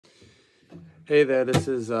Hey there, this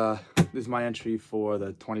is my entry for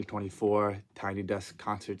the 2024 Tiny Desk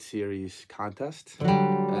Concert Series contest,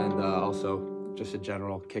 and also just a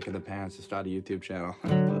general kick in the pants to start a YouTube channel.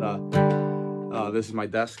 But this is my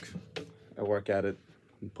desk. I work at it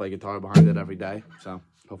and play guitar behind it every day, so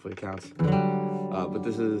hopefully it counts. But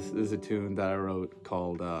this is a tune that I wrote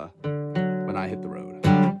called When I Hit the Road.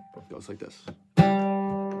 It goes like this.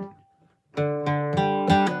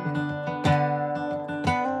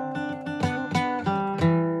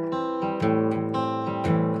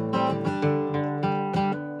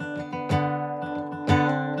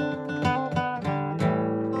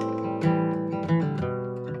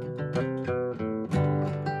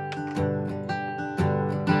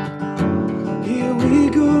 Here we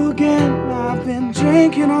go again, I've been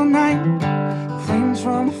drinking all night. Flames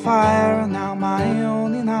from the fire are now my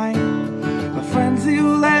only night. My friends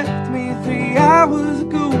who left me 3 hours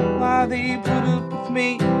ago, why they put up with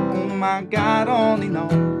me, oh my God only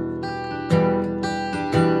knows.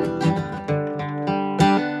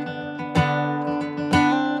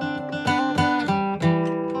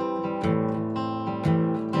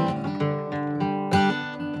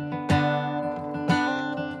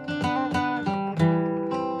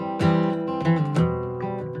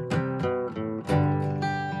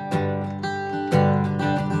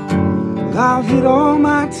 I'll hit all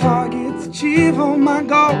my targets, achieve all my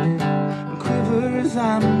goals. My quiver is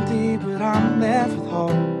empty, but I'm left with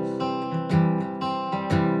holes.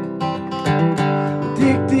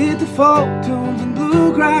 Addicted to folk tunes and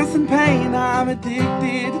bluegrass and pain. I'm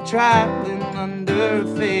addicted to traveling under a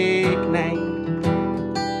fake name.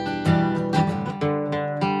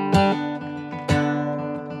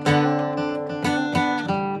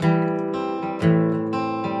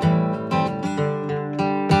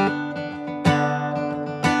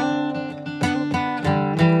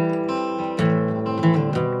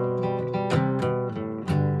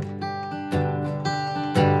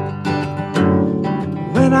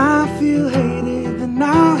 When I feel hated, then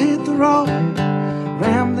I'll hit the road.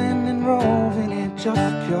 Rambling and roving, it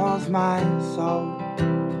just cures my soul.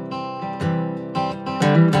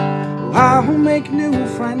 Oh, I will make new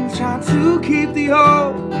friends, try to keep the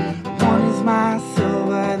old. One is my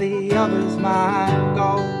silver, the other's my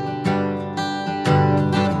gold.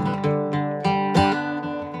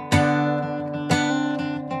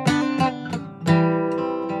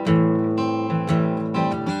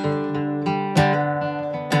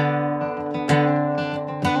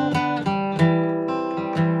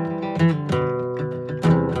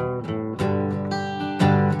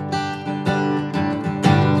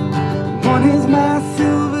 One is my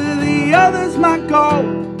silver, the other's my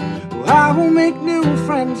gold. Well, I will make new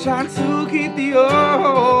friends, try to keep the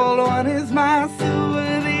old. One is my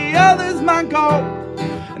silver, the other's my gold.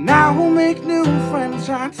 And I will make new friends,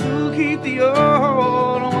 try to keep the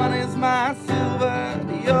old. One is my silver,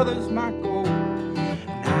 the other's my gold.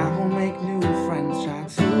 And I will make new friends, try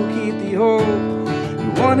to keep the old.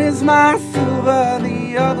 And one is my silver,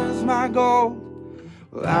 the other's my gold.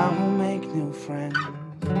 Well, I will make new friends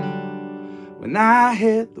when I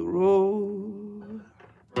hit the road.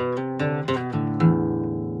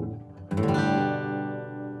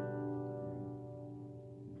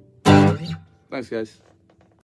 Thanks, guys.